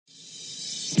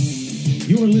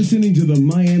You're listening to the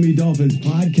Miami Dolphins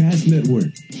Podcast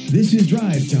Network. This is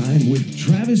Drive Time with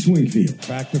Travis Wingfield.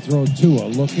 Back to throw Tua,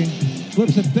 looking,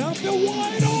 flips it downfield,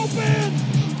 wide open!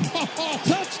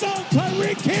 Touchdown,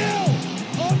 Tyreek Hill!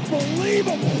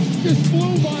 Unbelievable! Just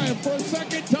flew by him for a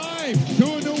second time.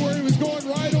 Tua knew where he was going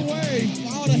right away.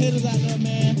 All the haters out there,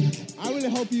 man. I really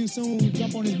hope you soon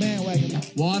jump on his bandwagon.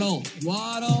 Waddle.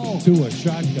 Tua,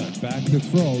 shotgun, back to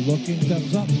throw, looking,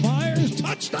 steps up, fires,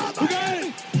 touchdown!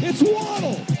 Again! It's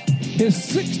Waddle! His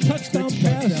sixth touchdown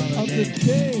pass of the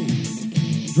day.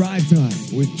 Drive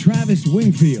Time with Travis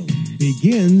Wingfield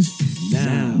begins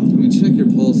now. Let me check your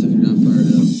pulse if you're not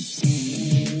fired up.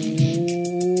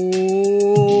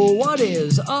 What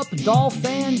is up,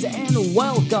 Dolphins, and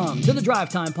welcome to the Drive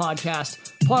Time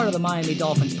Podcast, part of the Miami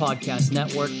Dolphins Podcast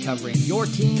Network, covering your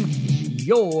team,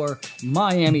 your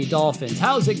Miami Dolphins.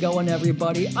 How's it going,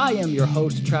 everybody? I am your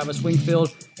host, Travis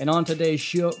Wingfield, and on today's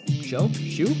shoe?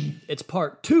 It's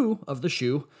part 2 of the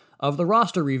shoe of the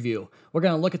roster review. We're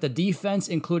going to look at the defense,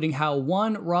 including how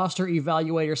one roster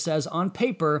evaluator says on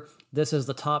paper this is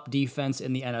the top defense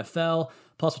in the NFL.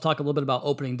 Plus, we'll talk a little bit about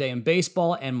opening day in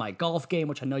baseball and my golf game,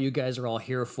 which I know you guys are all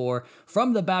here for.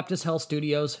 From the Baptist Health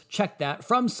Studios, check that.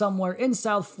 From somewhere in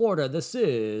South Florida, this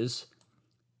is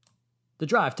the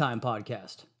Drive Time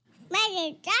Podcast.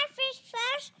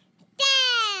 First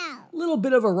down. Little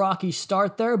bit of a rocky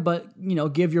start there, but,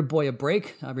 give your boy a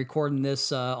break. I'm recording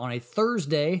this on a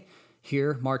Thursday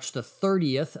here, March the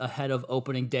 30th, ahead of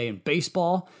opening day in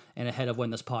baseball and ahead of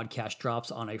when this podcast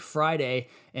drops on a Friday.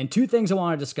 And two things I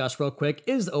want to discuss real quick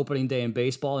is the opening day in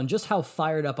baseball and just how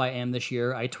fired up I am this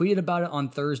year. I tweeted about it on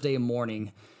Thursday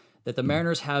morning that the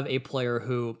Mariners have a player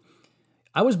who...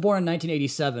 I was born in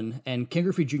 1987, and Ken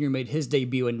Griffey Jr. made his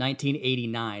debut in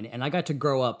 1989, and I got to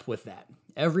grow up with that.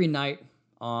 Every night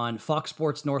on Fox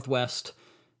Sports Northwest,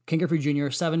 Ken Griffey Jr.,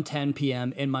 7:10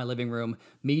 p.m. in my living room,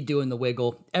 me doing the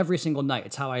wiggle every single night.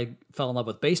 It's how I fell in love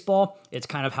with baseball. It's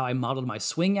kind of how I modeled my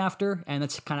swing after, and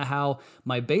it's kind of how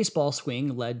my baseball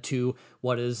swing led to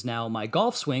what is now my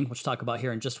golf swing, which I'll talk about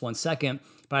here in just one second.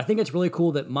 But I think it's really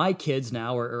cool that my kids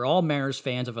now are all Mariners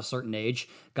fans of a certain age,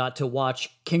 got to watch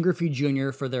Ken Griffey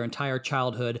Jr. for their entire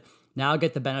childhood, now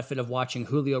get the benefit of watching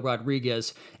Julio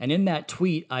Rodriguez. And in that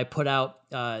tweet, I put out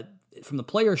from the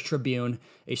Players Tribune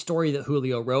a story that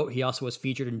Julio wrote. He also was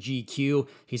featured in GQ.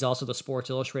 He's also the Sports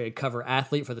Illustrated cover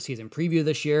athlete for the season preview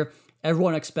this year.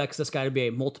 Everyone expects this guy to be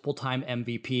a multiple-time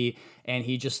MVP, and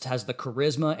he just has the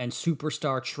charisma and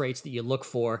superstar traits that you look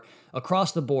for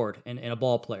across the board in a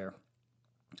ball player.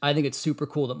 I think it's super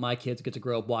cool that my kids get to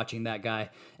grow up watching that guy,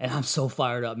 and I'm so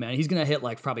fired up, man. He's going to hit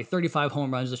like probably 35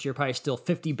 home runs this year, probably still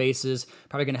 50 bases,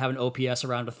 probably going to have an OPS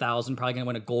around 1,000, probably going to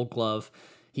win a Gold Glove.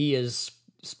 He is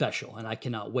special, and I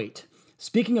cannot wait.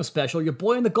 Speaking of special, your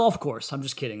boy on the golf course. I'm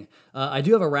just kidding. I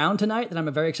do have a round tonight that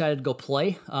I'm very excited to go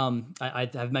play.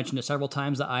 I've mentioned it several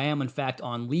times that I am, in fact,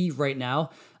 on leave right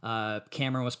now.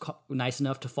 Cameron was nice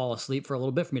enough to fall asleep for a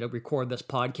little bit for me to record this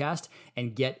podcast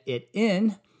and get it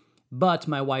in. But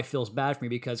my wife feels bad for me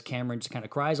because Cameron just kind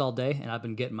of cries all day, and I've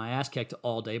been getting my ass kicked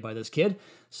all day by this kid.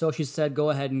 So she said, go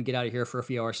ahead and get out of here for a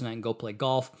few hours tonight and go play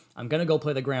golf. I'm going to go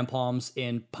play the Grand Palms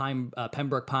in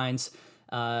Pembroke Pines.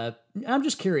 I'm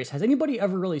just curious, has anybody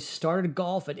ever really started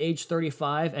golf at age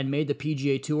 35 and made the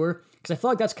PGA Tour? Because I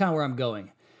feel like that's kind of where I'm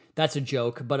going. That's a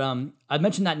joke, but I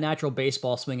mentioned that natural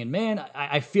baseball swing, and man,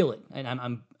 I feel it. And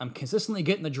I'm consistently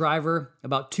getting the driver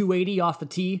about 280 off the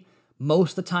tee.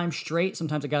 Most of the time straight.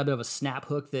 Sometimes I got a bit of a snap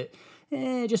hook that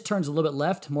just turns a little bit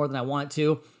left more than I want it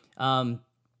to.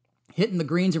 Hitting the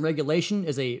greens in regulation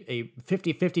is a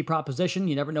 50-50 proposition.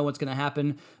 You never know what's going to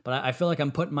happen, but I feel like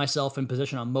I'm putting myself in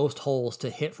position on most holes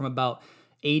to hit from about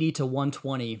 80 to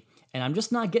 120, and I'm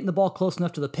just not getting the ball close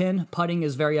enough to the pin. Putting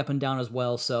is very up and down as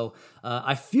well, so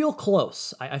I feel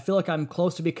close. I feel like I'm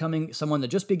close to becoming someone that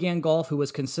just began golf who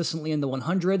was consistently in the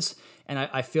 100s, and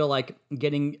I feel like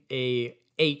getting a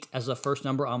 8 as the first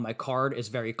number on my card is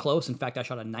very close. In fact, I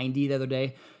shot a 90 the other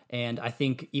day, and I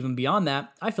think even beyond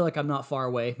that, I feel like I'm not far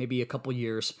away, maybe a couple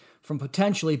years, from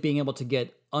potentially being able to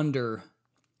get under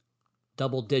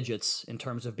double digits in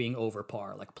terms of being over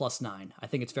par, like +9. I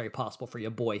think it's very possible for your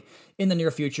boy in the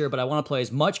near future, but I want to play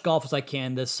as much golf as I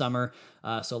can this summer.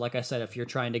 So like I said, if you're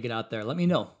trying to get out there, let me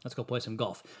know. Let's go play some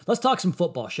golf. Let's talk some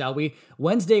football, shall we?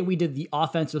 Wednesday, we did the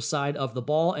offensive side of the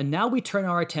ball, and now we turn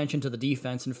our attention to the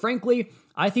defense. And frankly,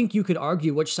 I think you could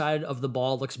argue which side of the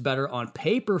ball looks better on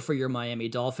paper for your Miami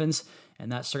Dolphins,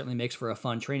 and that certainly makes for a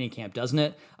fun training camp, doesn't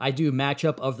it? I do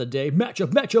matchup of the day,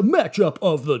 matchup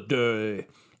of the day.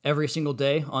 Every single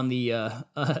day on the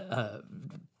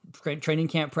training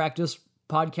camp practice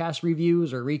podcast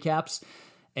reviews or recaps.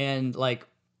 And like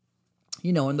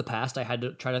in the past, I had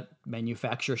to try to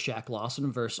manufacture Shaq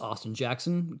Lawson versus Austin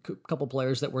Jackson, a couple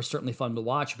players that were certainly fun to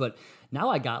watch. But now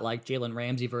I got like Jalen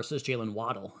Ramsey versus Jalen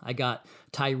Waddle. I got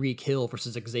Tyreek Hill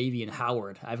versus Xavier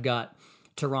Howard. I've got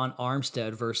Teron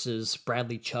Armstead versus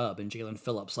Bradley Chubb and Jalen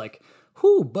Phillips. Like,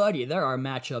 whoo, buddy, there are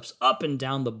matchups up and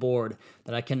down the board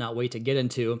that I cannot wait to get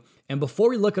into. And before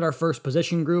we look at our first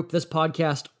position group, this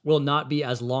podcast will not be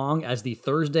as long as the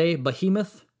Thursday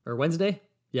behemoth, or Wednesday?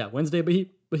 Yeah, Wednesday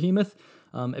behemoth.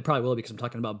 It probably will because I'm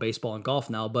talking about baseball and golf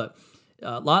now, but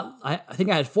I think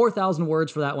I had 4,000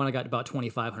 words for that one. I got about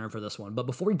 2,500 for this one. But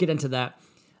before we get into that,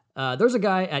 there's a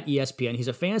guy at ESPN. He's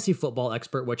a fantasy football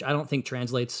expert, which I don't think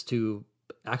translates to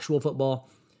actual football.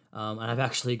 And I've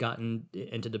actually gotten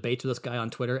into debates with this guy on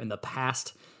Twitter in the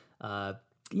past. I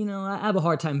have a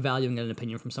hard time valuing an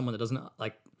opinion from someone that doesn't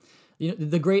like,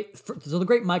 the great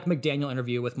Mike McDaniel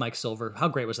interview with Mike Silver. How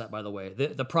great was that, by the way?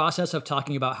 The process of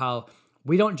talking about how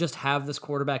we don't just have this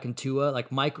quarterback in Tua,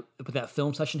 like Mike, with that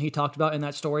film session he talked about in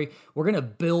that story, we're going to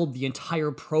build the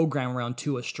entire program around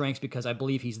Tua's strengths because I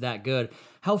believe he's that good.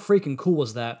 How freaking cool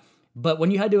was that? But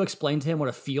when you had to explain to him what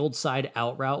a field side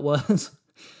out route was,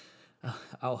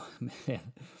 oh man,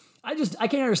 I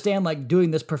can't understand like doing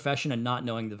this profession and not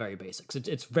knowing the very basics.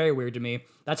 It's very weird to me.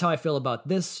 That's how I feel about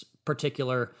this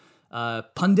particular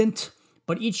pundit.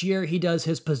 But each year he does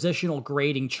his positional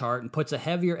grading chart and puts a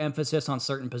heavier emphasis on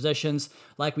certain positions,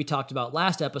 like we talked about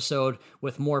last episode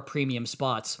with more premium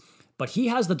spots. But he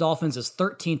has the Dolphins as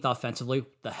 13th offensively.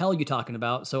 The hell are you talking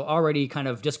about? So already kind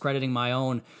of discrediting my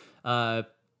own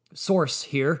source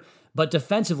here. But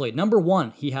defensively, number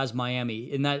 1, he has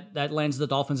Miami. And that lands the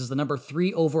Dolphins as the number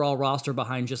 3 overall roster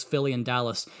behind just Philly and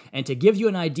Dallas. And to give you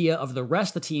an idea of the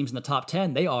rest of the teams in the top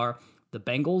 10, they are the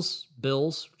Bengals,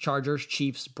 Bills, Chargers,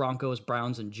 Chiefs, Broncos,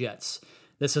 Browns, and Jets.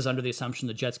 This is under the assumption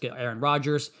the Jets get Aaron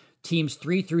Rodgers. Teams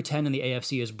 3 through 10 in the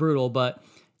AFC is brutal, but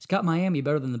it's got Miami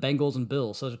better than the Bengals and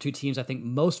Bills. So those are 2 teams I think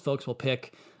most folks will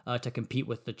pick to compete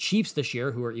with the Chiefs this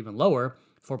year, who are even lower,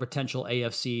 for potential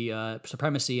AFC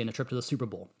supremacy and a trip to the Super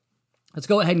Bowl. Let's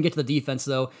go ahead and get to the defense,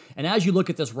 though. And as you look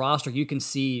at this roster, you can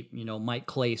see, Mike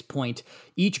Clay's point.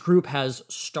 Each group has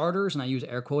starters, and I use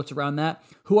air quotes around that,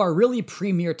 who are really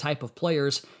premier type of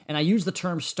players. And I use the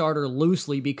term starter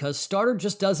loosely because starter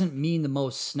just doesn't mean the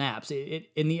most snaps.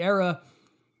 In the era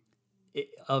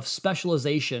of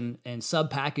specialization and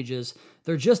sub-packages,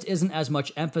 there just isn't as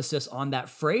much emphasis on that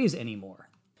phrase anymore.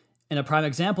 And a prime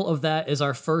example of that is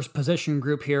our first position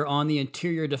group here on the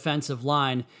interior defensive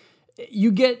line.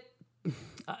 You get,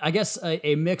 I guess,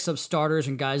 a mix of starters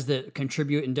and guys that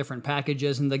contribute in different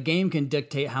packages, and the game can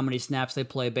dictate how many snaps they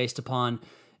play based upon,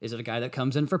 is it a guy that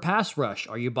comes in for pass rush?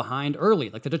 Are you behind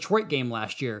early? Like the Detroit game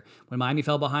last year, when Miami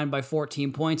fell behind by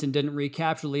 14 points and didn't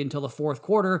recapture lead until the fourth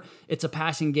quarter. It's a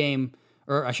passing game,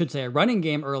 or I should say a running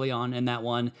game early on in that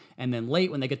one, and then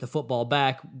late when they get the football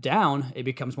back down, it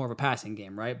becomes more of a passing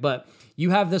game, right? But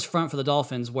you have this front for the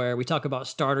Dolphins where we talk about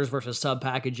starters versus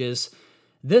sub-packages.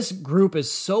 This group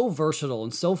is so versatile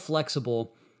and so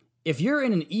flexible. If you're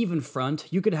in an even front,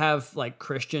 you could have like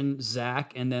Christian,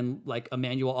 Zach, and then like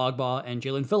Emmanuel Ogbah and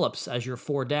Jalen Phillips as your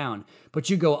 4 down. But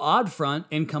you go odd front,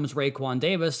 in comes Raekwon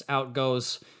Davis, out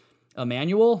goes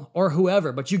Emmanuel or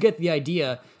whoever. But you get the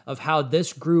idea of how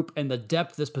this group and the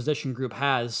depth this position group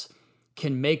has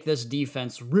can make this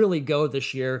defense really go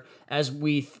this year. As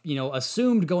we,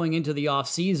 assumed going into the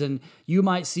offseason, you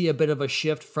might see a bit of a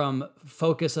shift from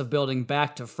focus of building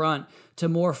back to front to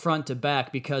more front to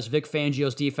back, because Vic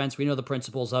Fangio's defense, we know the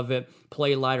principles of it,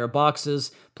 play lighter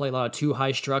boxes, play a lot of 2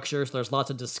 high structures. There's lots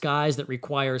of disguise that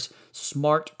requires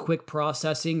smart, quick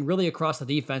processing, really across the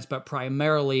defense, but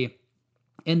primarily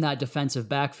in that defensive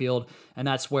backfield. And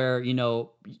that's where,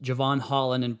 Javon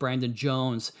Holland and Brandon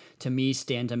Jones, to me,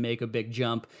 stand to make a big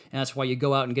jump. And that's why you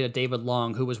go out and get a David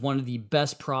Long, who was one of the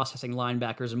best processing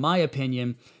linebackers, in my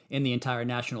opinion, in the entire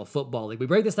National Football League. We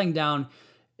break this thing down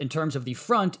in terms of the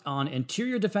front on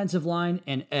interior defensive line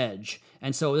and edge.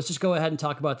 And so let's just go ahead and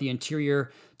talk about the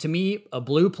interior. To me, a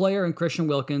blue player in Christian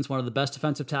Wilkins, one of the best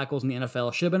defensive tackles in the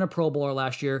NFL, should have been a Pro Bowler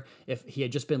last year. If he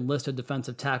had just been listed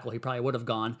defensive tackle, he probably would have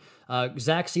gone.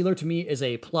 Zach Sealer, to me, is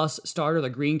a plus starter,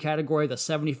 the green category, the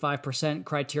 75%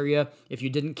 criteria. If you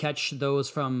didn't catch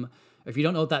those if you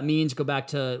don't know what that means, go back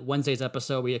to Wednesday's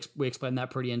episode. We explained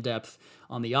that pretty in depth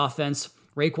on the offense.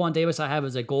 Raekwon Davis I have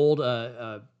as a gold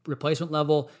replacement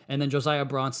level, and then Josiah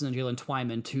Bronson and Jalen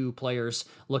Twyman, 2 players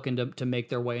looking to make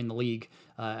their way in the league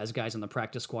as guys on the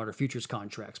practice squad or futures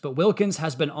contracts. But Wilkins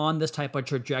has been on this type of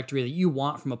trajectory that you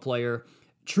want from a player.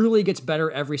 Truly gets better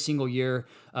every single year.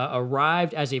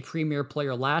 Arrived as a premier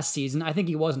player last season. I think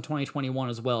he was in 2021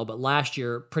 as well, but last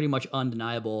year, pretty much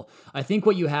undeniable. I think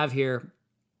what you have here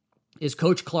is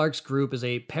Coach Clark's group is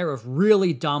a pair of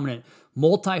really dominant,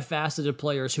 multifaceted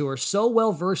players who are so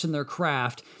well versed in their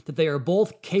craft that they are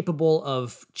both capable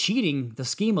of cheating the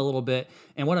scheme a little bit.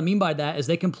 And what I mean by that is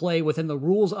they can play within the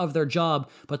rules of their job,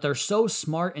 but they're so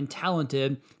smart and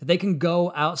talented that they can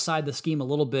go outside the scheme a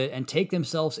little bit and take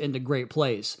themselves into great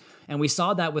plays. And we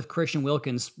saw that with Christian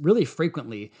Wilkins really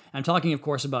frequently. I'm talking, of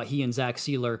course, about he and Zach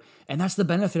Sieler. And that's the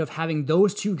benefit of having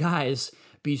those two guys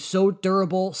be so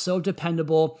durable, so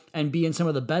dependable, and be in some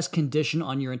of the best condition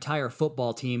on your entire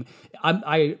football team.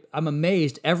 I'm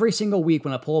amazed every single week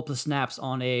when I pull up the snaps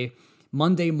on a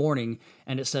Monday morning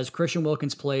and it says Christian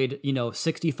Wilkins played,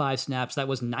 65 snaps. That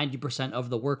was 90% of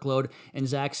the workload. And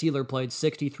Zach Sieler played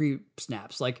 63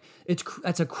 snaps. Like,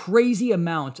 that's a crazy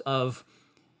amount of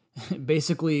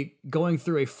basically going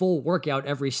through a full workout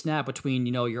every snap between,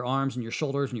 your arms and your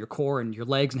shoulders and your core and your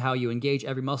legs and how you engage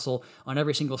every muscle on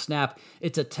every single snap.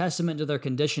 It's a testament to their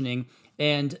conditioning.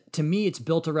 And to me, it's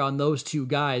built around those two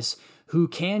guys who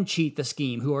can cheat the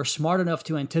scheme, who are smart enough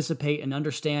to anticipate and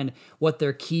understand what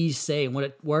their keys say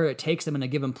and where it takes them in a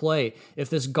given play. If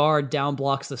this guard down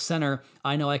blocks the center,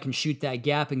 I know I can shoot that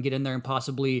gap and get in there and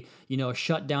possibly,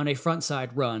 shut down a front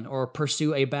side run or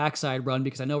pursue a backside run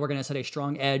because I know we're going to set a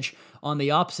strong edge on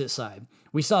the opposite side.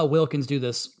 We saw Wilkins do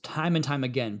this time and time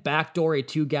again, backdoor a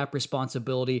two-gap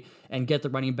responsibility and get the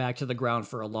running back to the ground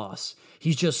for a loss.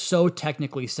 He's just so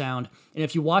technically sound. And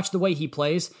if you watch the way he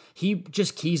plays, he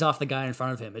just keys off the guy in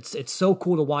front of him. It's so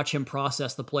cool to watch him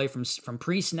process the play from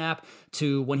pre-snap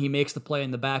to when he makes the play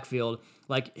in the backfield.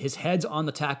 Like, his head's on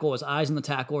the tackle, his eyes on the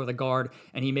tackle or the guard,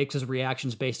 and he makes his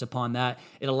reactions based upon that.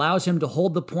 It allows him to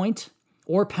hold the point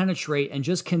or penetrate and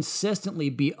just consistently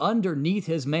be underneath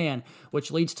his man,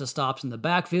 which leads to stops in the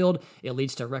backfield. It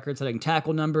leads to record-setting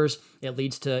tackle numbers. It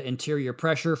leads to interior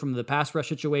pressure from the pass rush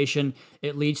situation.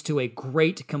 It leads to a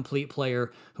great complete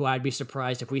player who I'd be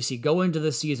surprised if we see go into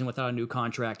the season without a new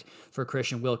contract for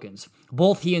Christian Wilkins.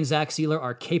 Both he and Zach Sieler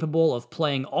are capable of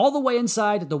playing all the way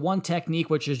inside the one technique,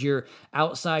 which is your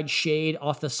outside shade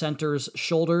off the center's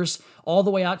shoulders, all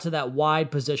the way out to that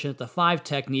wide position at the 5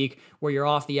 technique where you're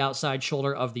off the outside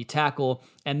shoulder of the tackle.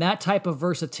 And that type of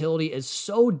versatility is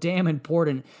so damn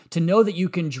important to know that you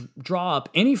can draw up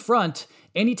any front,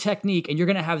 any technique, and you're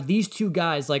going to have these two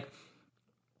guys. Like,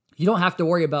 you don't have to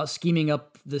worry about scheming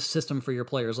up the system for your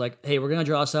players. Like, hey, we're going to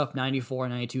draw us up. 94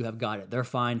 and 92 have got it. They're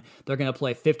fine. They're going to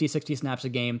play 50, 60 snaps a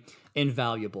game.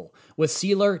 Invaluable. With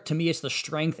Sieler, to me, it's the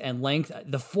strength and length.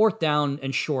 The fourth down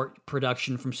and short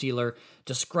production from Sieler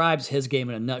describes his game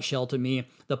in a nutshell to me.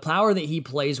 The power that he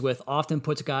plays with often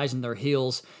puts guys in their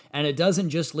heels, and it doesn't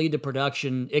just lead to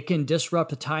production. It can disrupt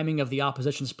the timing of the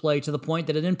opposition's play to the point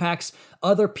that it impacts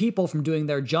other people from doing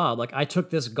their job. Like, I took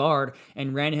this guard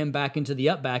and ran him back into the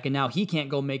up back, and now he can't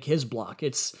go make his block.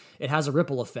 It has a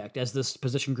ripple effect, as this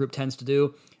position group tends to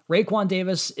do. Raekwon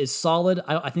Davis is solid.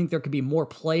 I think there could be more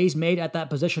plays made at that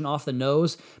position off the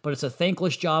nose, but it's a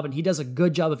thankless job, and he does a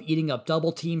good job of eating up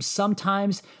double teams.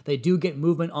 Sometimes they do get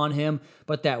movement on him,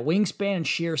 but that wingspan and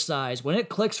sheer size, when it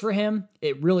clicks for him,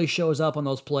 it really shows up on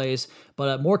those plays.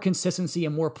 But more consistency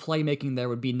and more playmaking there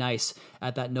would be nice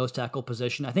at that nose tackle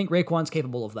position. I think Raekwon's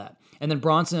capable of that. And then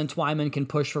Bronson and Twyman can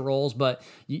push for roles, but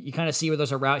you kind of see where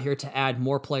there's a route here to add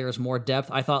more players, more depth.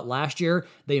 I thought last year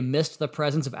they missed the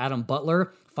presence of Adam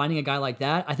Butler. Finding a guy like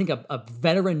that, I think a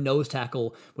veteran nose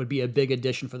tackle would be a big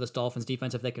addition for this Dolphins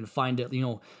defense if they can find it.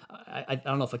 I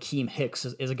don't know if Akeem Hicks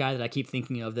is a guy that I keep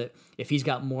thinking of that if he's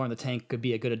got more in the tank could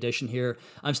be a good addition here.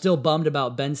 I'm still bummed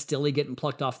about Ben Stille getting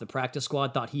plucked off the practice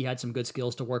squad. Thought he had some good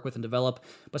skills to work with and develop,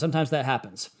 but sometimes that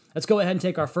happens. Let's go ahead and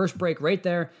take our first break right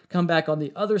there, come back on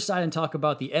the other side and talk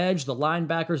about the edge, the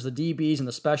linebackers, the DBs, and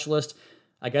the specialists.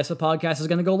 I guess the podcast is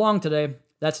going to go long today.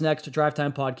 That's next to Drive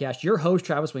Time Podcast. Your host,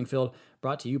 Travis Wingfield,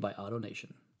 brought to you by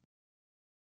AutoNation.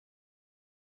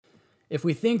 If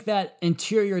we think that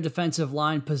interior defensive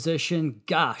line position,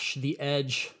 gosh, the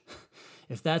edge,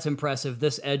 if that's impressive,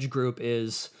 this edge group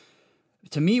is,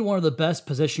 to me, one of the best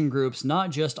position groups, not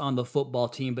just on the football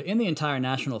team, but in the entire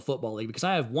National Football League, because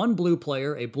I have one blue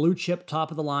player, a blue chip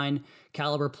top of the line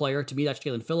caliber player. To me, that's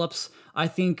Jalen Phillips. I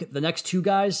think the next two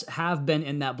guys have been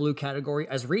in that blue category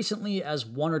as recently as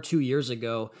 1 or 2 years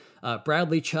ago.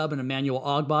 Bradley Chubb and Emmanuel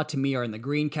Ogbah, to me, are in the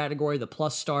green category, the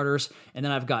plus starters. And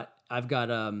then I've got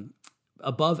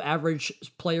above average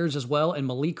players as well, and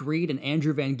Malik Reed and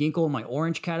Andrew Van Ginkel in my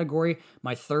orange category,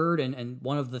 my third and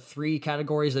one of the 3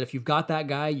 categories that if you've got that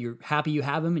guy, you're happy you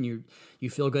have him and you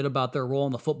feel good about their role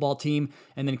on the football team.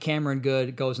 And then Cameron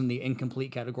Good goes in the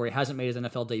incomplete category. Hasn't made his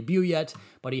NFL debut yet,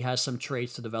 but he has some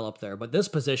traits to develop there. But this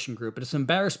position group, it's an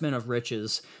embarrassment of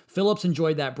riches. Phillips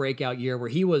enjoyed that breakout year where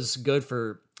he was good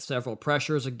for several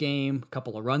pressures a game, a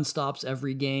couple of run stops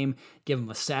every game, give him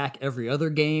a sack every other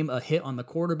game, a hit on the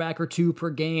quarterback or two per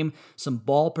game, some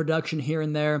ball production here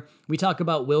and there. We talk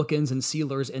about Wilkins and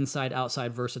Sealer's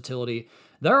inside-outside versatility.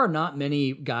 There are not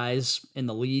many guys in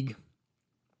the league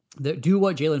that do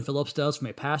what Jaelan Phillips does from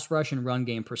a pass rush and run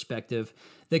game perspective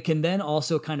that can then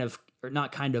also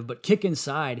kick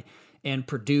inside and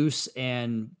produce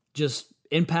and just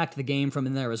impact the game from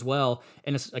in there as well.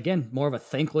 And it's, again, more of a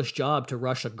thankless job to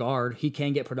rush a guard. He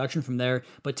can get production from there,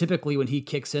 but typically when he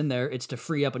kicks in there, it's to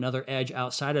free up another edge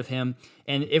outside of him.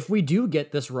 And if we do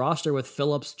get this roster with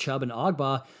Phillips, Chubb, and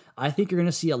Ogbah, I think you're going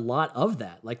to see a lot of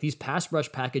that. Like these pass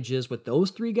rush packages with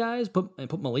those three guys,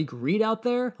 put Malik Reed out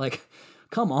there. Like,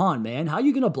 come on, man. How are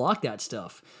you going to block that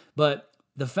stuff? But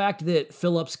the fact that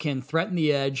Phillips can threaten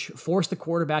the edge, force the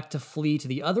quarterback to flee to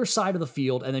the other side of the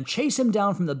field, and then chase him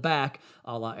down from the back,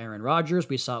 a la Aaron Rodgers.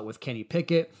 We saw it with Kenny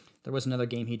Pickett. There was another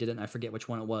game he did it, and I forget which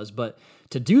one it was. But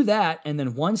to do that, and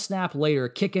then one snap later,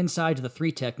 kick inside to the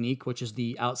 3 technique, which is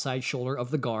the outside shoulder of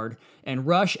the guard, and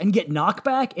rush and get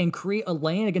knockback and create a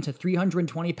lane against a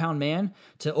 320-pound man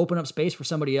to open up space for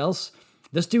somebody else.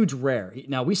 This dude's rare.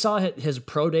 Now, we saw his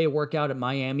pro day workout at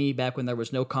Miami back when there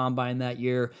was no combine that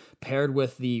year, paired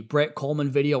with the Brett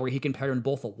Coleman video where he compared him to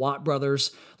both the Watt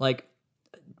brothers. Like,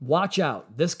 watch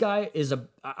out. This guy is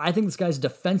I think this guy's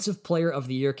defensive player of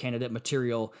the year candidate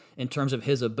material in terms of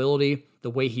his ability, the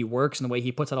way he works and the way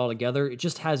he puts it all together. It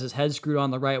just has his head screwed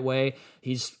on the right way.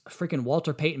 He's freaking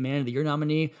Walter Payton Man of the Year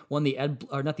nominee, won the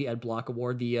not the Ed Block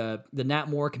Award, the Nat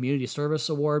Moore Community Service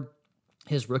Award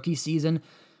his rookie season.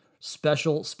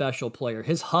 Special player.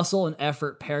 His hustle and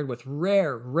effort paired with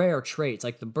rare traits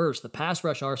like the burst, the pass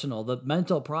rush arsenal, the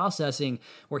mental processing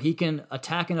where he can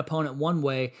attack an opponent one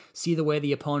way, see the way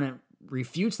the opponent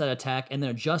refutes that attack, and then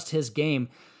adjust his game.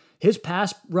 His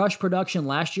pass rush production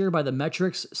last year by the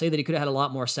metrics say that he could have had a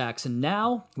lot more sacks. And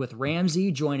now with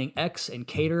Ramsey joining X and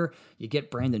Cater, you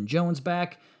get Brandon Jones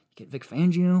back, you get Vic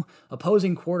Fangio.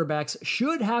 Opposing quarterbacks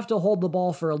should have to hold the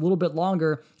ball for a little bit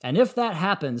longer. And if that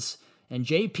happens, and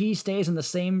JP stays in the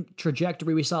same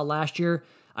trajectory we saw last year,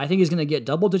 I think he's going to get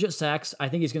double-digit sacks. I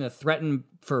think he's going to threaten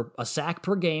for a sack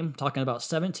per game, talking about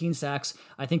 17 sacks.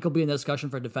 I think he'll be in the discussion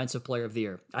for Defensive Player of the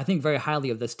Year. I think very highly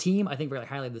of this team. I think very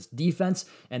highly of this defense,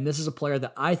 and this is a player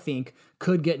that I think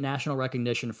could get national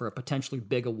recognition for a potentially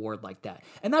big award like that.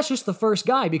 And that's just the first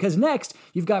guy, because next,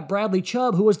 you've got Bradley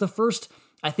Chubb, who was the first,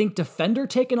 I think, defender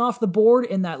taken off the board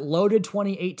in that loaded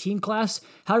 2018 class.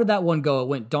 How did that one go? It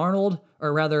went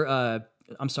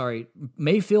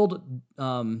Mayfield.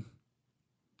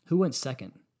 Who went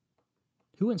second?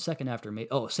 Who went second after me?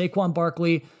 Oh, Saquon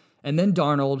Barkley, and then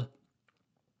Darnold,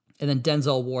 and then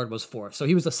Denzel Ward was fourth. So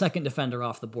he was the second defender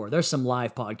off the board. There's some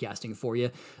live podcasting for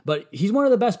you. But he's one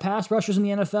of the best pass rushers in the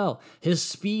NFL. His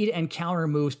speed and counter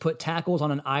moves put tackles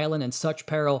on an island in such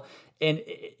peril. And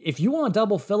if you want to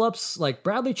double Phillips, like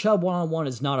Bradley Chubb one-on-one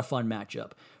is not a fun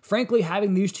matchup. Frankly,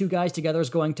 having these two guys together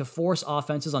is going to force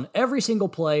offenses on every single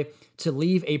play to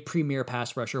leave a premier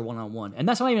pass rusher one-on-one. And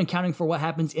that's not even counting for what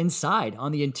happens inside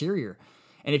on the interior.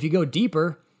 And if you go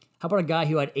deeper, how about a guy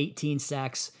who had 18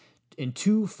 sacks in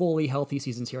 2 fully healthy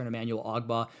seasons here in Emmanuel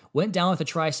Ogbah? Went down with a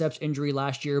triceps injury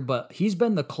last year, but he's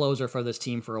been the closer for this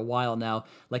team for a while now.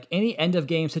 Like any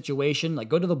end-of-game situation, like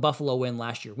go to the Buffalo win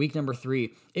last year, week number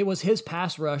 3. It was his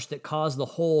pass rush that caused the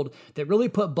hold that really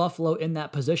put Buffalo in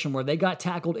that position where they got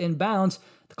tackled inbounds.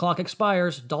 The clock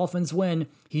expires, Dolphins win.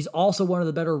 He's also one of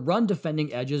the better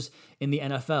run-defending edges in the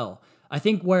NFL. I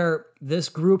think where this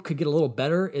group could get a little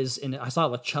better is, and I saw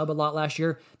it with Chubb a lot last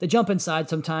year, they jump inside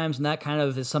sometimes, and that kind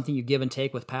of is something you give and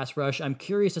take with pass rush. I'm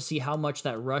curious to see how much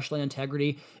that rush lane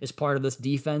integrity is part of this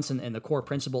defense and the core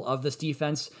principle of this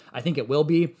defense. I think it will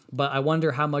be, but I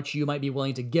wonder how much you might be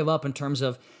willing to give up in terms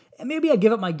of, maybe I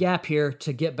give up my gap here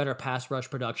to get better pass rush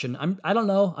production. I don't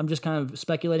know. I'm just kind of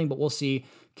speculating, but we'll see.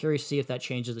 Curious to see if that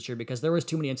changes this year, because there was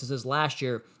too many instances last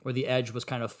year where the edge was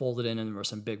kind of folded in and there were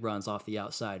some big runs off the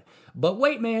outside. But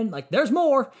wait, man, like there's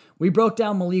more. We broke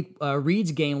down Malik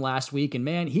Reed's game last week, and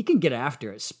man, he can get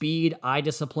after it. Speed, eye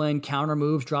discipline, counter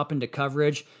moves, drop into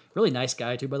coverage. Really nice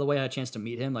guy too, by the way. I had a chance to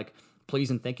meet him. Like, please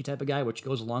and thank you type of guy, which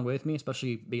goes a long way with me,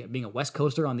 especially being a West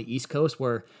Coaster on the East Coast,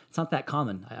 where it's not that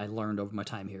common, I learned over my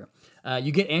time here.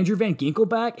 You get Andrew Van Ginkel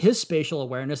back. His spatial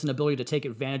awareness and ability to take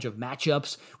advantage of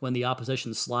matchups when the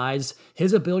opposition slides.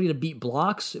 His ability to beat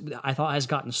blocks, I thought, has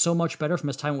gotten so much better from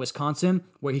his time in Wisconsin,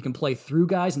 where he can play through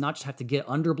guys and not just have to get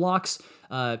under blocks.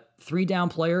 3-down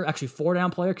player, actually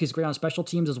 4-down player, because he's great on special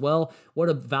teams as well. What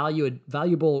a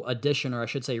valuable addition, or I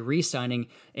should say re-signing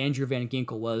Andrew Van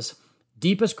Ginkel was.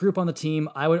 Deepest group on the team,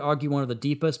 I would argue one of the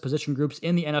deepest position groups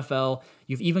in the NFL.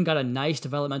 You've even got a nice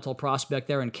developmental prospect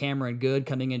there in Cameron Good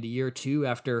coming into year 2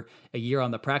 after a year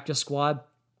on the practice squad.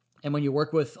 And when you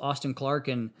work with Austin Clark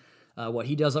and what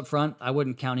he does up front, I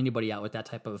wouldn't count anybody out with that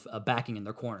type of backing in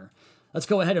their corner. Let's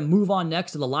go ahead and move on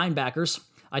next to the linebackers.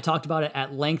 I talked about it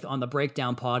at length on the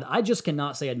breakdown pod. I just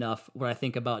cannot say enough what I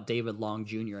think about David Long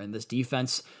Jr. in this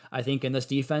defense. I think in this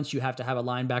defense, you have to have a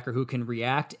linebacker who can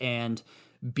react and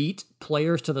beat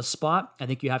players to the spot. I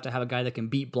think you have to have a guy that can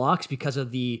beat blocks because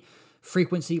of the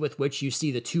frequency with which you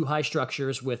see the two high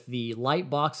structures with the light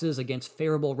boxes against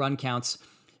favorable run counts.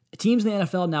 Teams in the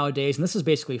NFL nowadays, and this is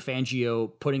basically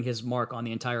Fangio putting his mark on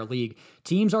the entire league,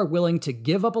 teams are willing to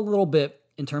give up a little bit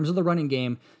in terms of the running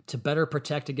game to better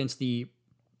protect against the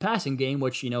passing game,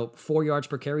 which, 4 yards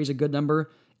per carry is a good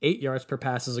number. 8 yards per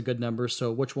pass is a good number.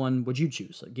 So which one would you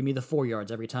choose? Give me the 4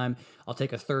 yards every time. I'll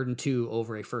take a 3rd and 2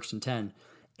 over a 1st and 10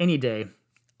 any day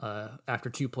after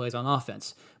 2 plays on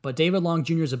offense. But David Long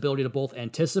Jr.'s ability to both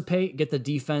anticipate, get the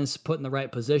defense put in the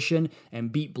right position,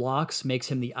 and beat blocks makes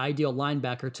him the ideal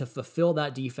linebacker to fulfill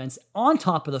that defense, on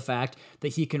top of the fact that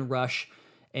he can rush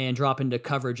and drop into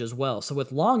coverage as well. So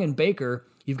with Long and Baker,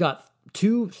 you've got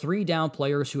 2-3 down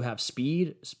players who have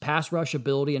speed, pass rush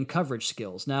ability, and coverage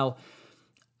skills. Now,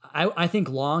 I think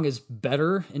Long is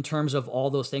better in terms of all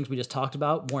those things we just talked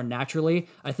about more naturally.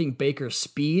 I think Baker's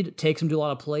speed takes him to a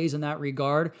lot of plays in that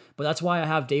regard, but that's why I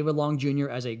have David Long Jr.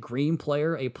 as a green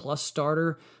player, a plus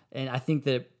starter, and I think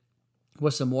that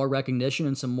with some more recognition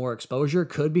and some more exposure,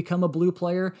 could become a blue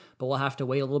player, but we'll have to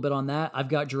wait a little bit on that. I've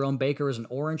got Jerome Baker as an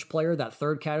orange player, that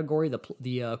 3rd category,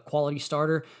 the quality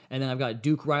starter, and then I've got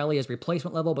Duke Riley as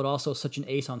replacement level, but also such an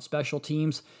ace on special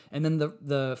teams. And then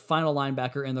the final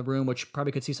linebacker in the room, which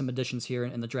probably could see some additions here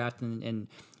in the draft and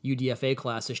UDFA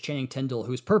class, is Channing Tindall,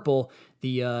 who's purple,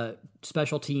 the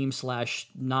special team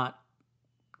 / not.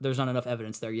 There's not enough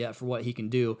evidence there yet for what he can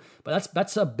do, but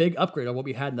that's a big upgrade on what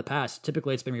we had in the past.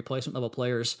 Typically, it's been replacement level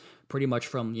players pretty much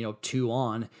from 2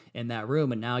 on in that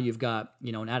room, and now you've got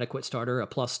an adequate starter, a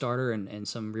plus starter, and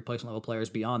some replacement level players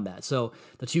beyond that. So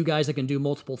the 2 guys that can do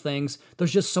multiple things.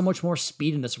 There's just so much more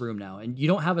speed in this room now, and you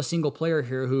don't have a single player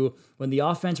here who, when the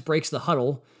offense breaks the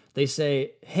huddle, they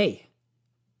say, "Hey,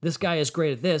 this guy is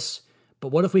great at this.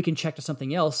 But what if we can check to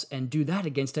something else and do that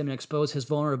against him and expose his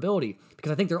vulnerability?"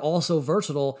 Because I think they're all so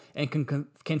versatile and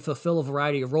can fulfill a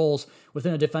variety of roles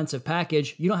within a defensive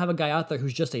package. You don't have a guy out there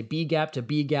who's just a B gap to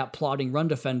B gap plotting run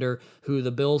defender who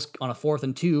the Bills on a 4th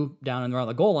and 2 down and around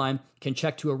the goal line can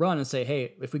check to a run and say,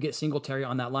 "Hey, if we get Singletary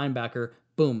on that linebacker,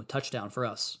 boom, touchdown for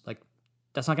us."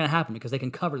 That's not going to happen because they can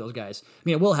cover those guys. I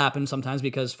mean, it will happen sometimes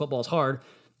because football is hard,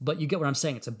 but you get what I'm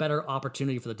saying. It's a better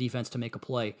opportunity for the defense to make a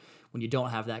play when you don't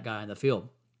have that guy on the field.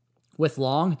 With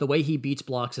Long, the way he beats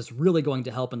blocks is really going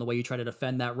to help in the way you try to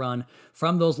defend that run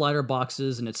from those lighter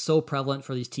boxes, and it's so prevalent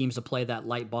for these teams to play that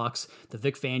light box, the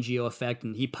Vic Fangio effect,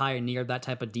 and he pioneered that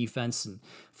type of defense, and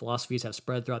philosophies have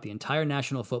spread throughout the entire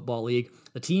National Football League.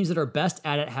 The teams that are best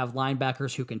at it have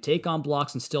linebackers who can take on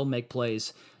blocks and still make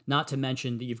plays. Not to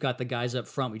mention that you've got the guys up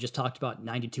front we just talked about,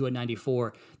 92 and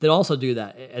 94, that also do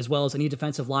that, as well as any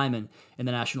defensive lineman in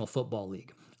the National Football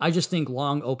League. I just think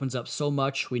Long opens up so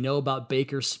much. We know about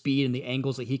Baker's speed and the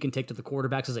angles that he can take to the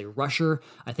quarterbacks as a rusher.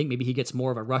 I think maybe he gets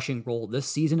more of a rushing role this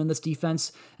season in this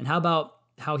defense. And how about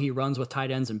how he runs with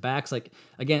tight ends and backs?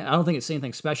 Again, I don't think it's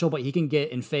anything special, but he can get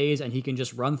in phase and he can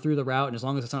just run through the route. And as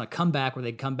long as it's not a comeback where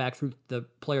they come back through the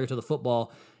player to the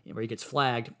football, where he gets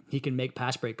flagged, he can make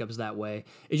pass breakups that way.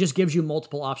 It just gives you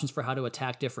multiple options for how to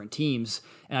attack different teams.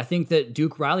 And I think that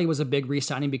Duke Riley was a big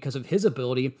re-signing because of his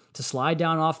ability to slide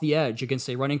down off the edge against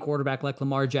a running quarterback like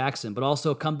Lamar Jackson, but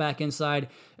also come back inside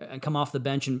and come off the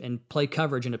bench and play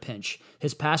coverage in a pinch.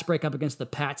 His pass breakup against the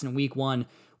Pats in week 1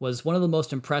 was one of the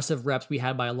most impressive reps we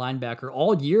had by a linebacker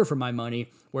all year for my money,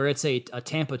 where it's a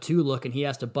Tampa 2 look and he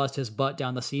has to bust his butt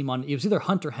down the seam on, it was either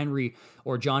Hunter Henry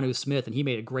or Jonnu Smith, and he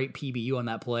made a great PBU on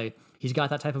that play. He's got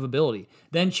that type of ability.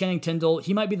 Then Channing Tindall,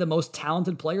 he might be the most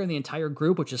talented player in the entire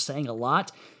group, which is saying a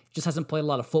lot. Just hasn't played a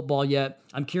lot of football yet.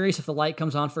 I'm curious if the light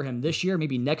comes on for him this year,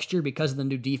 maybe next year, because of the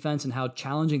new defense and how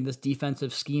challenging this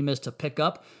defensive scheme is to pick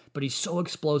up. But he's so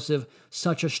explosive,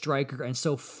 such a striker, and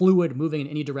so fluid, moving in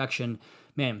any direction.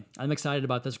 Man, I'm excited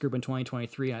about this group in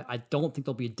 2023. I don't think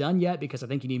they'll be done yet because I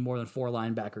think you need more than 4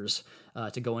 linebackers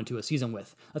to go into a season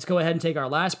with. Let's go ahead and take our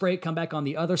last break, come back on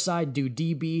the other side, do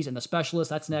DBs and the specialists.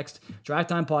 That's next. Drive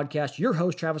Time Podcast, your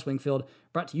host, Travis Wingfield,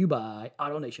 brought to you by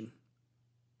Auto Nation.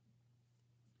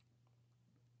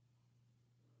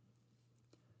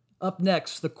 Up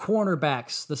next, the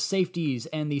cornerbacks, the safeties,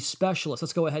 and the specialists.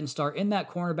 Let's go ahead and start in that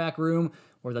cornerback room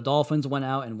where the Dolphins went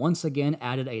out and once again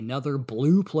added another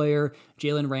blue player.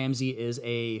 Jalen Ramsey is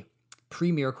a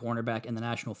premier cornerback in the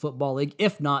National Football League,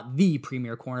 if not the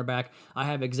premier cornerback. I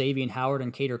have Xavier Howard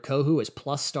and Kader Kohou as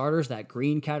plus starters, that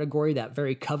green category, that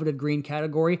very coveted green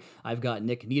category. I've got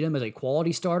Nick Needham as a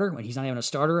quality starter when he's not even a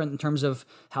starter in terms of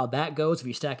how that goes, if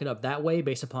you stack it up that way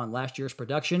based upon last year's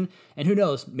production. And who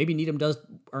knows, maybe Needham does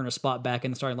earn a spot back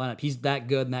in the starting lineup. He's that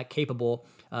good and that capable.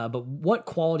 But what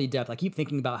quality depth. I keep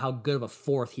thinking about how good of a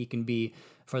fourth he can be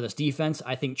for this defense.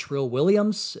 I think Trill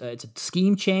Williams, it's a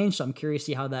scheme change, so I'm curious to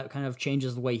see how that kind of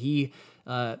changes the way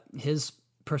his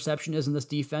perception is in this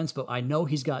defense, but I know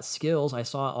he's got skills. I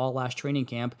saw it all last training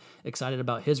camp. Excited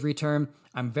about his return.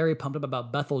 I'm very pumped up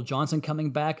about Bethel Johnson coming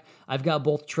back. I've got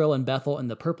both Trill and Bethel in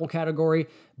the purple category.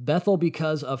 Bethel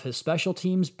because of his special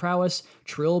teams prowess,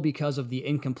 Trill because of the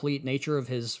incomplete nature of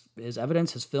his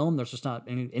evidence, his film. There's just not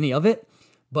any of it.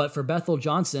 But for Bethel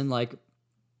Johnson,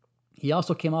 he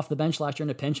also came off the bench last year in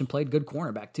a pinch and played good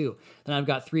cornerback too. Then I've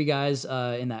got three guys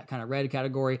in that kind of red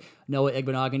category: Noah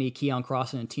Igbenogany, Keon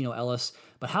Crossan, and Tino Ellis.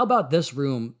 But how about this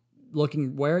room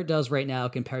looking where it does right now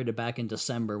compared to back in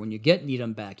December when you get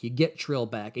Needham back, you get Trill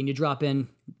back, and you drop in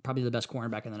probably the best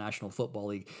cornerback in the National Football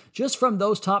League. Just from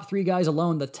those top three guys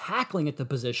alone, the tackling at the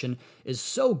position is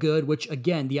so good, which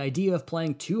again, the idea of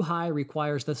playing too high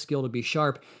requires the skill to be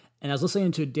sharp. And I was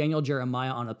listening to Daniel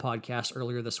Jeremiah on a podcast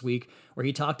earlier this week where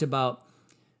he talked about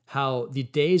how the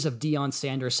days of Deion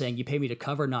Sanders saying you pay me to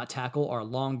cover, not tackle, are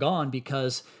long gone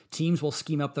because teams will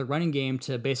scheme up their running game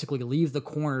to basically leave the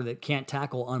corner that can't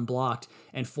tackle unblocked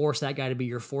and force that guy to be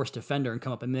your forced defender and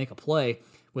come up and make a play.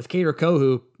 With Kader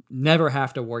Kohou, never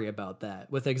have to worry about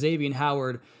that. With Xavier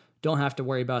Howard, don't have to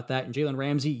worry about that. And Jalen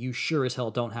Ramsey, you sure as hell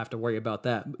don't have to worry about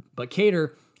that. But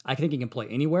Kader, I think he can play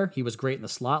anywhere. He was great in the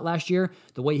slot last year.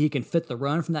 The way he can fit the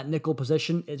run from that nickel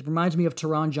position, it reminds me of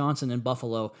Teron Johnson in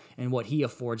Buffalo and what he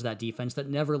affords that defense that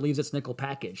never leaves its nickel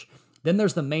package. Then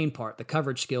there's the main part, the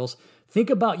coverage skills.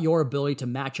 Think about your ability to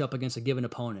match up against a given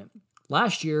opponent.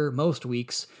 Last year, most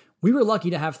weeks, we were lucky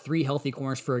to have 3 healthy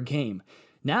corners for a game.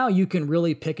 Now you can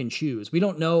really pick and choose. We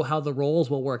don't know how the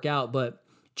roles will work out, but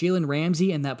Jalen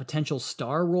Ramsey and that potential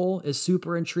star role is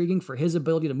super intriguing for his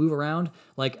ability to move around.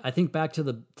 I think back to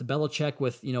Belichick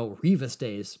with, Revis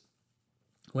days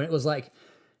when it was like,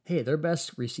 hey, their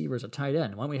best receiver is a tight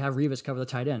end. Why don't we have Revis cover the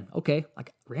tight end? Okay,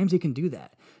 Ramsey can do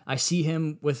that. I see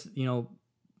him with,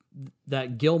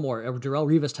 that Gilmore or Darrelle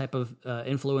Revis type of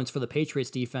influence for the Patriots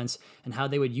defense and how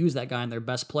they would use that guy in their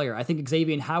best player. I think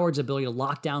Xavier Howard's ability to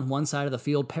lock down one side of the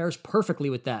field pairs perfectly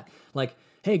with that.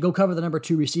 Hey, go cover the number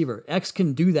 2 receiver. X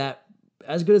can do that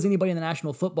as good as anybody in the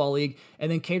National Football League.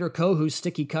 And then Kader Kohou's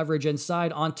sticky coverage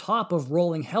inside on top of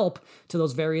rolling help to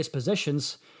those various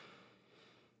positions.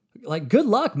 Good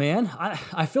luck, man.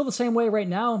 I feel the same way right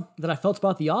now that I felt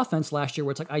about the offense last year,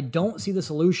 where it's I don't see the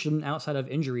solution outside of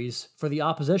injuries for the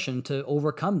opposition to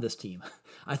overcome this team.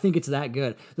 I think it's that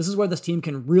good. This is where this team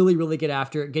can really, really get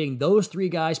after it, getting those 3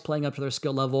 guys playing up to their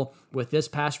skill level with this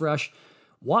pass rush.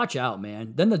 Watch out,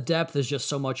 man. Then the depth is just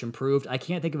so much improved. I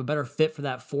can't think of a better fit for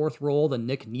that 4th role than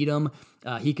Nick Needham.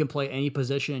 He can play any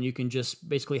position, and you can just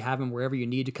basically have him wherever you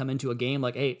need to come into a game.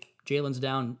 Hey, Jalen's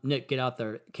down, Nick, get out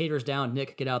there. Cater's down,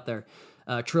 Nick, get out there.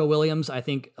 Trill Williams, I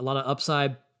think a lot of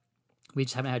upside. We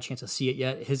just haven't had a chance to see it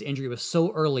yet. His injury was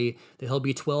so early that he'll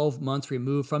be 12 months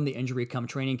removed from the injury come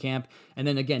training camp. And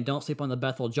then again, don't sleep on the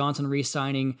Bethel Johnson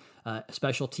re-signing,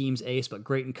 special teams ace, but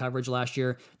great in coverage last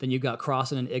year. Then you've got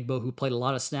Crossan and Igbo, who played a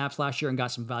lot of snaps last year and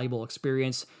got some valuable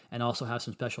experience and also have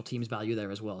some special teams value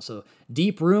there as well. So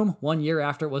deep room. 1 year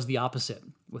after it was the opposite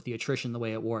with the attrition, the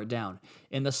way it wore it down.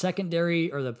 In the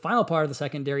secondary, or the final part of the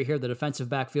secondary here, the defensive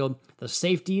backfield, the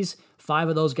safeties, 5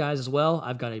 of those guys as well.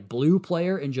 I've got a blue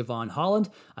player in Javon Holland.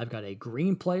 I've got a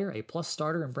green player, a plus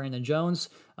starter in Brandon Jones.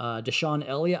 Deshaun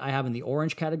Elliott I have in the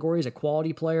orange category as a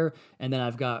quality player. And then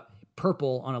I've got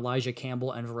purple on Elijah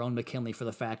Campbell and Verone McKinley for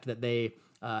the fact that they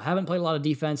haven't played a lot of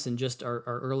defense and just are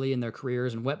early in their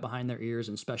careers and wet behind their ears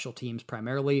and special teams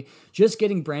primarily. Just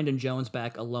getting Brandon Jones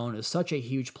back alone is such a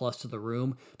huge plus to the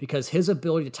room because his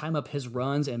ability to time up his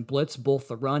runs and blitz both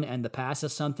the run and the pass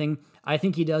is something I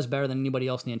think he does better than anybody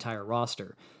else in the entire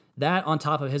roster. That on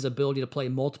top of his ability to play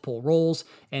multiple roles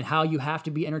and how you have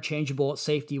to be interchangeable at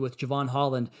safety with Javon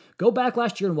Holland. Go back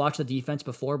last year and watch the defense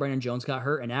before Brandon Jones got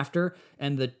hurt and after,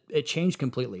 and it changed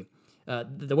completely.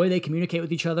 The way they communicate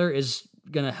with each other is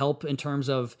going to help in terms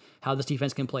of how this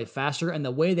defense can play faster, and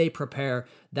the way they prepare,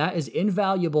 that is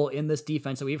invaluable in this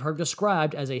defense that we've heard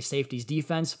described as a safeties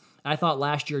defense. I thought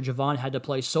last year Javon had to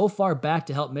play so far back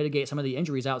to help mitigate some of the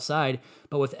injuries outside,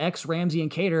 but with X, Ramsey,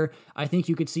 and Cater, I think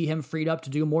you could see him freed up to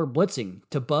do more blitzing,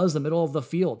 to buzz the middle of the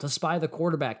field, to spy the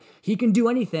quarterback. He can do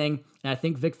anything, and I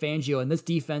think Vic Fangio and this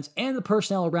defense and the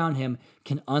personnel around him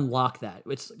can unlock that.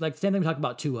 It's like the same thing we talked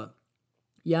about Tua.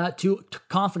 Yeah,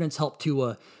 confidence helped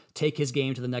Tua take his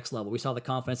game to the next level. We saw the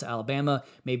confidence at Alabama.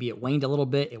 Maybe it waned a little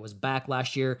bit. It was back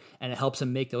last year, and it helps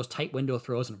him make those tight window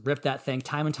throws and rip that thing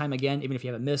time and time again. Even if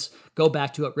you have a miss, go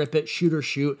back to it, rip it, shoot or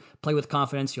shoot, play with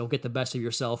confidence. You'll get the best of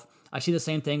yourself. I see the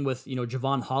same thing with,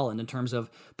 Javon Holland in terms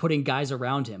of putting guys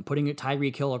around him, putting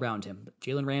Tyreek Hill around him,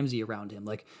 Jalen Ramsey around him.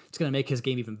 Like, it's going to make his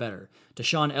game even better.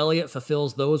 Deshaun Elliott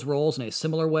fulfills those roles in a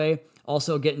similar way.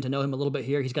 Also, getting to know him a little bit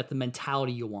here, he's got the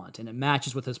mentality you want, and it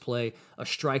matches with his play. A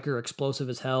striker, explosive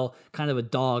as hell, kind of a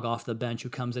dog off the bench who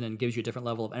comes in and gives you a different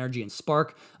level of energy and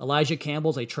spark. Elijah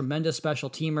Campbell's a tremendous special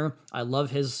teamer. I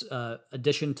love his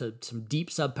addition to some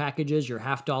deep sub packages, your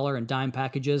 $50 and dime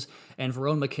packages. And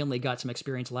Verone McKinley got some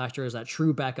experience last year as that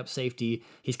true backup safety.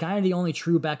 He's kind of the only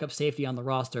true backup safety on the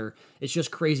roster. It's just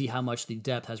crazy how much the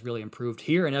depth has really improved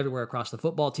here and everywhere across the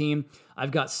football team.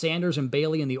 I've got Sanders and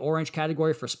Bailey in the orange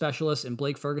category for specialists and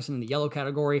Blake Ferguson in the yellow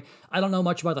category. I don't know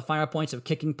much about the finer points of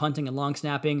kicking, punting, and long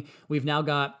snapping. We've now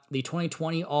got the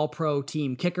 2020 All-Pro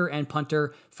team kicker and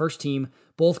punter, first team.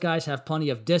 Both guys have plenty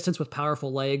of distance with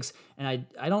powerful legs, and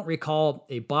I don't recall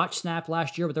a botch snap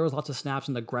last year, but there was lots of snaps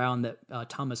on the ground that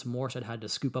Thomas Morse had to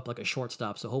scoop up like a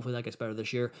shortstop, so hopefully that gets better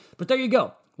this year. But there you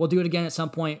go. We'll do it again at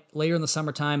some point later in the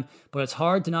summertime, but it's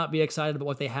hard to not be excited about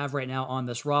what they have right now on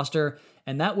this roster,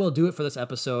 and that will do it for this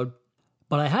episode.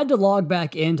 But I had to log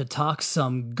back in to talk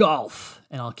some golf,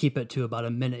 and I'll keep it to about a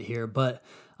minute here, but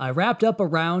I wrapped up a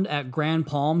round at Grand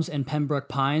Palms and Pembroke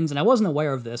Pines, and I wasn't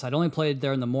aware of this. I'd only played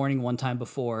there in the morning one time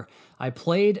before. I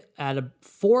played at a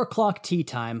 4 o'clock tee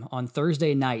time on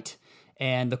Thursday night,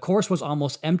 and the course was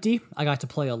almost empty. I got to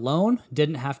play alone,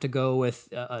 didn't have to go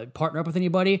with partner up with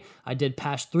anybody. I did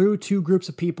pass through 2 groups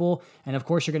of people, and of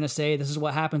course you're going to say, this is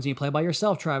what happens when you play by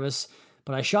yourself, Travis.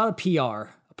 But I shot a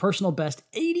PR, a personal best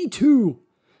 82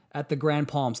 at the Grand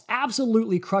Palms.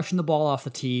 Absolutely crushing the ball off the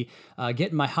tee,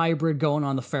 getting my hybrid going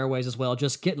on the fairways as well,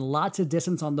 just getting lots of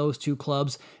distance on those 2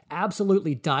 clubs.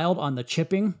 Absolutely dialed on the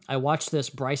chipping. I watched this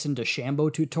Bryson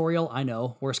DeChambeau tutorial. I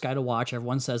know, worst guy to watch.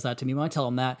 Everyone says that to me when I tell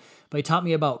them that. But he taught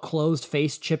me about closed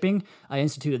face chipping. I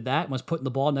instituted that and was putting the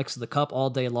ball next to the cup all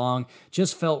day long.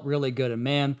 Just felt really good. And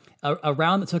man, a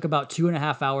round that took about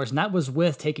 2.5 hours, and that was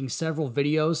with taking several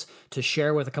videos to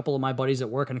share with a couple of my buddies at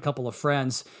work and a couple of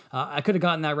friends. I could have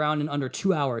gotten that round in under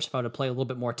 2 hours if I would have played a little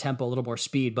bit more tempo, a little more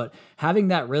speed. But having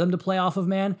that rhythm to play off of,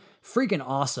 man, freaking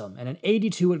awesome. And an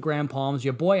 82 at Grand Palms.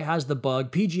 Your boy has the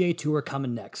bug. PGA Tour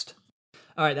coming next.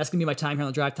 All right, that's going to be my time here on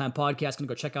the Drive Time Podcast. Going to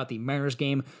go check out the Mariners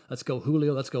game. Let's go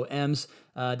Julio. Let's go M's.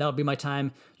 That'll be my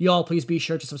time. Y'all, please be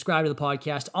sure to subscribe to the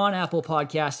podcast on Apple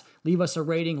Podcasts. Leave us a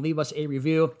rating. Leave us a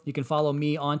review. You can follow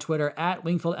me on Twitter at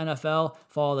Wingfield NFL.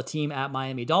 Follow the team at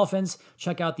Miami Dolphins.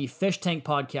 Check out the Fish Tank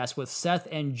Podcast with Seth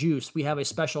and Juice. We have a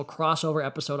special crossover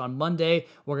episode on Monday.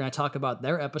 We're going to talk about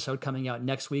their episode coming out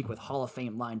next week with Hall of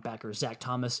Fame linebacker Zach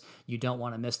Thomas. You don't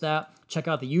want to miss that. Check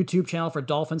out the YouTube channel for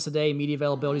Dolphins Today, media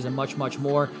availabilities, and much, much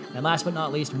more. And last but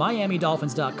not least,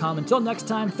 MiamiDolphins.com. Until next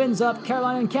time, fins up,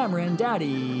 Caroline and Cameron,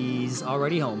 Daddy's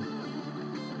already home.